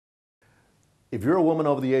If you're a woman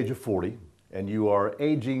over the age of 40 and you are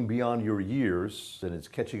aging beyond your years and it's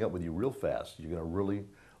catching up with you real fast, you're going to really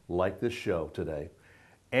like this show today.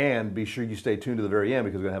 And be sure you stay tuned to the very end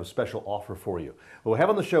because we're going to have a special offer for you. We'll have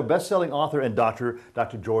on the show best-selling author and doctor,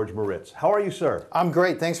 Dr. George Moritz. How are you, sir? I'm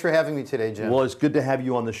great. Thanks for having me today, Jim. Well, it's good to have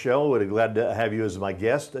you on the show. We're glad to have you as my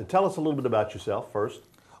guest. Tell us a little bit about yourself first.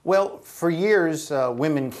 Well, for years,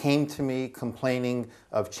 women came to me complaining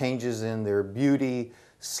of changes in their beauty,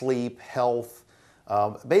 sleep, health.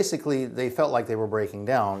 Basically, they felt like they were breaking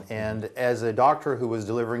down. And as a doctor who was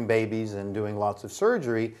delivering babies and doing lots of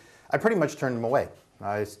surgery, I pretty much turned them away.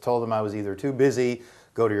 I told them I was either too busy,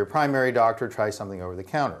 go to your primary doctor, try something over the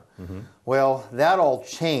counter. Well, that all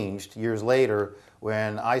changed years later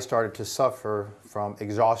when I started to suffer from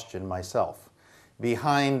exhaustion myself.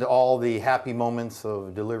 Behind all the happy moments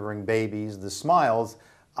of delivering babies, the smiles,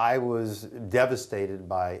 I was devastated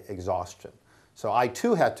by exhaustion. So I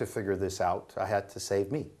too had to figure this out. I had to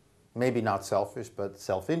save me. Maybe not selfish, but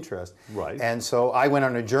self-interest. Right. And so I went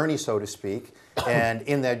on a journey, so to speak, and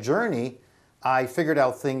in that journey, I figured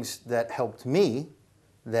out things that helped me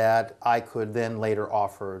that I could then later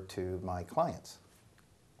offer to my clients.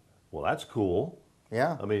 Well, that's cool.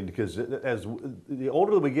 Yeah. I mean, because as the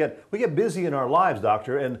older we get busy in our lives,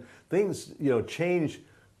 doctor, and things, change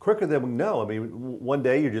quicker than we know. I mean, one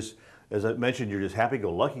day you're just, as I mentioned, you're just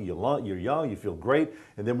happy-go-lucky, you're young, you feel great,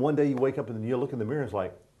 and then one day you wake up and you look in the mirror and it's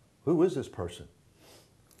like, who is this person?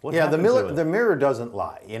 What yeah, happened to him? the mirror doesn't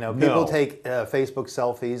lie. People take Facebook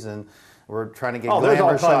selfies and we're trying to get there's all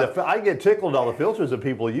glamour kind shots. of, I get tickled all the filters that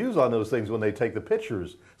people use on those things when they take the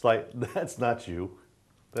pictures. It's like, that's not you.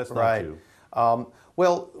 That's not Right. you.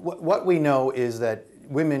 Well, what we know is that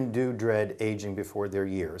women do dread aging before their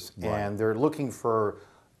years, Right. and they're looking for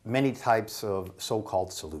many types of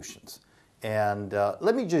so-called solutions. And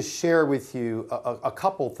let me just share with you a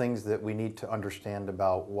couple things that we need to understand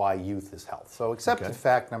about why youth is health. So accepted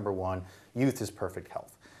fact number one, youth is perfect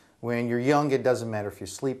health. When you're young, it doesn't matter if you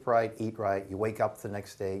sleep right, eat right, you wake up the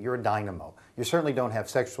next day, you're a dynamo. You certainly don't have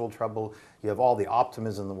sexual trouble, you have all the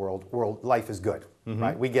optimism in the world, life is good,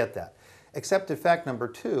 right? We get that. Accepted fact number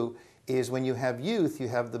two is when you have youth, you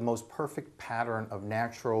have the most perfect pattern of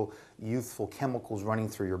natural, youthful chemicals running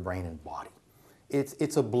through your brain and body.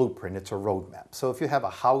 It's a blueprint, it's a roadmap. So if you have a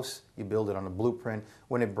house, you build it on a blueprint.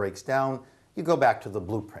 When it breaks down, you go back to the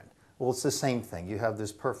blueprint. Well, it's the same thing. You have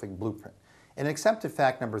this perfect blueprint. And accepted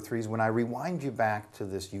fact number three is when I rewind you back to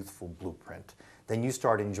this youthful blueprint, then you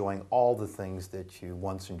start enjoying all the things that you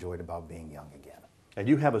once enjoyed about being young again. And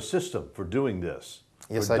you have a system for doing this.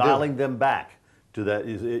 Yes, for I do. dialing them back to that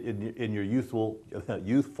is in your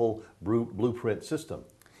youthful blueprint system.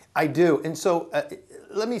 I do. And so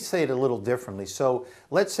let me say it a little differently. So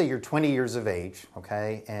let's say you're 20 years of age,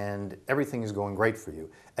 okay, and everything is going great for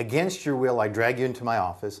you. Against your will, I drag you into my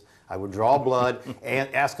office. I would draw blood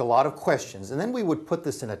and ask a lot of questions. And then we would put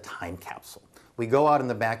this in a time capsule. We go out in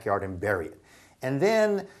the backyard and bury it. And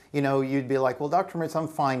then, you'd be like, well, Dr. Moritz, I'm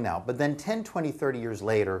fine now. But then 10, 20, 30 years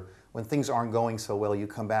later, when things aren't going so well, you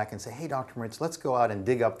come back and say, hey, Dr. Moritz, let's go out and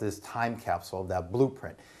dig up this time capsule of that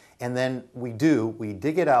blueprint. And then we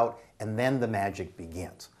dig it out, and then the magic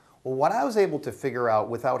begins. Well, what I was able to figure out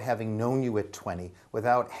without having known you at 20,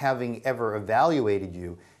 without having ever evaluated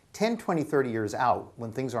you, 10, 20, 30 years out,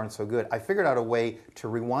 when things aren't so good, I figured out a way to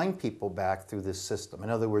rewind people back through this system. In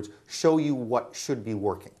other words, show you what should be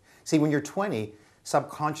working. See, when you're 20,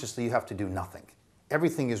 subconsciously you have to do nothing.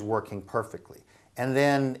 Everything is working perfectly. And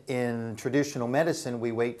then in traditional medicine,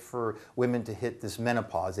 we wait for women to hit this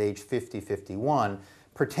menopause, age 50, 51,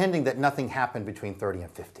 pretending that nothing happened between 30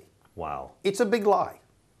 and 50. Wow. It's a big lie.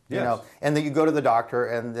 Yes. And then you go to the doctor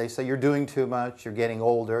and they say you're doing too much, you're getting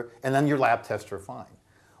older, and then your lab tests are fine.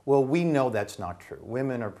 Well, we know that's not true.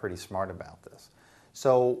 Women are pretty smart about this.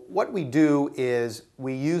 So what we do is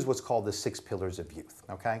we use what's called the 6 pillars of youth,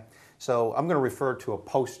 okay? So I'm going to refer to a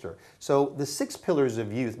poster. So the 6 pillars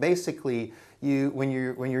of youth, basically, when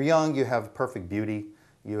you're young, you have perfect beauty,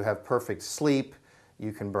 you have perfect sleep,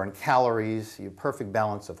 you can burn calories, you have perfect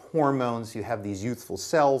balance of hormones, you have these youthful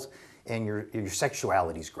cells, and your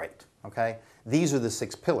sexuality is great, okay? These are the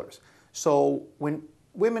 6 pillars. So when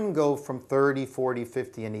women go from 30, 40,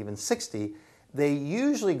 50, and even 60, they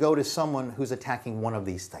usually go to someone who's attacking one of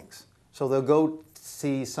these things. So they'll go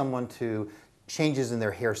see someone to changes in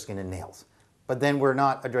their hair, skin, and nails. But then we're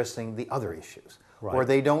not addressing the other issues. Right. Or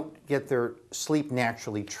they don't get their sleep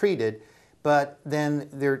naturally treated, but then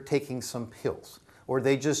they're taking some pills. Or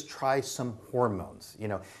they just try some hormones,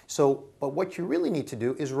 So, but what you really need to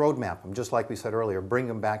do is roadmap them, just like we said earlier, bring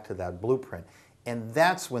them back to that blueprint. And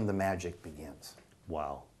that's when the magic begins.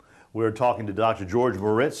 Wow. We're talking to Dr. George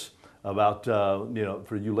Moritz, about,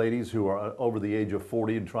 for you ladies who are over the age of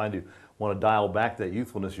 40 and want to dial back that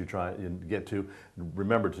youthfulness you're trying to get to.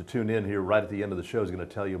 Remember to tune in here right at the end of the show. Is going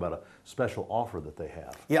to tell you about a special offer that they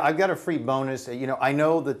have. Yeah, I've got a free bonus. I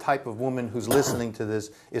know the type of woman who's listening to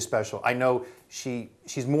this is special. I know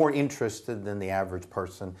she's more interested than the average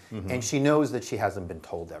person, and she knows that she hasn't been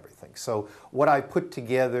told everything. So what I put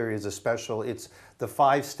together is a special. It's the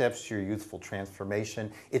 5 steps to your youthful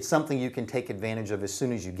transformation. It's something you can take advantage of as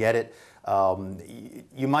soon as you get it.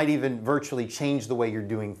 You might even virtually change the way you're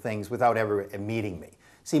doing things without ever meeting me.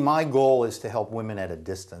 See, my goal is to help women at a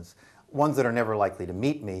distance, ones that are never likely to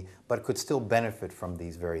meet me, but could still benefit from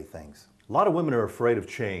these very things. A lot of women are afraid of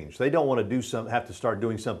change. They don't want to have to start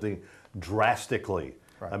doing something drastically.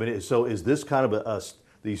 Right. I mean, so is this kind of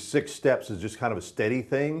these 6 steps is just kind of a steady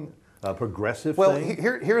thing, a progressive thing?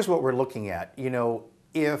 Well, here's what we're looking at.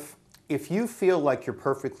 If you feel like you're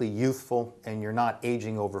perfectly youthful and you're not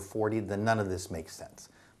aging over 40, then none of this makes sense.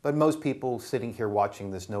 But most people sitting here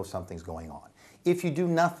watching this know something's going on. If you do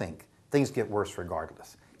nothing, things get worse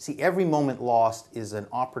regardless. See, every moment lost is an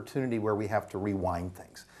opportunity where we have to rewind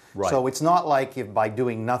things. Right. So it's not like if by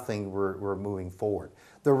doing nothing we're moving forward.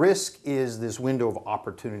 The risk is this window of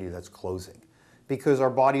opportunity that's closing because our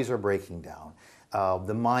bodies are breaking down.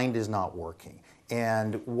 The mind is not working.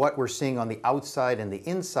 And what we're seeing on the outside and the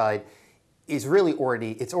inside is really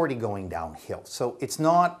already going downhill. So it's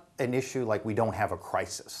not an issue like we don't have a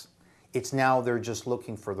crisis. It's now they're just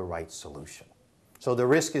looking for the right solution. So the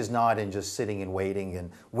risk is not in just sitting and waiting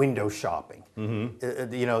and window shopping.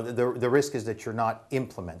 The risk is that you're not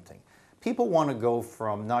implementing. People want to go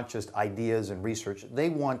from not just ideas and research, they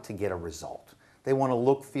want to get a result. They want to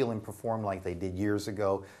look, feel, and perform like they did years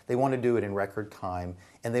ago. They want to do it in record time,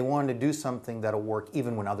 and they want to do something that'll work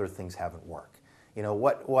even when other things haven't worked.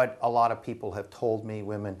 What a lot of people have told me,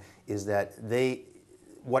 women, is that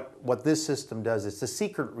what this system does, it's the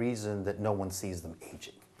secret reason that no one sees them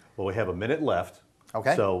aging. Well, we have a minute left.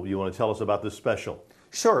 Okay. So you want to tell us about this special?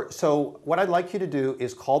 Sure. So what I'd like you to do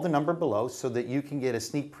is call the number below so that you can get a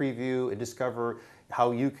sneak preview and discover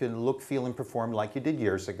how you can look, feel, and perform like you did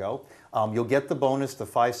years ago. You'll get the bonus, the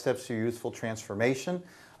 5 steps to your youthful transformation.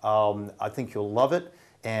 I think you'll love it,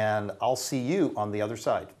 and I'll see you on the other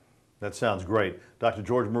side. That sounds great. Dr.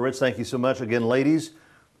 George Moritz, thank you so much. Again, ladies,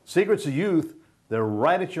 secrets of youth, they're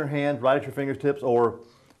right at your hand, right at your fingertips, or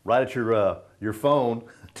right at your phone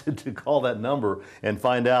to call that number and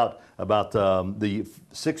find out about the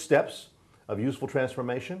 6 steps of useful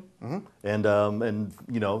transformation. And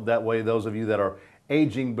that way, those of you that are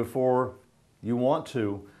aging before you want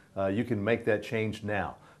to, you can make that change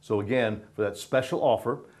now. So again, for that special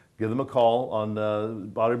offer, give them a call on the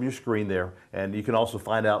bottom of your screen there, and you can also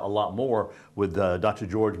find out a lot more with Dr.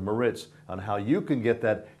 George Moritz on how you can get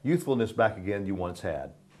that youthfulness back again you once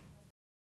had.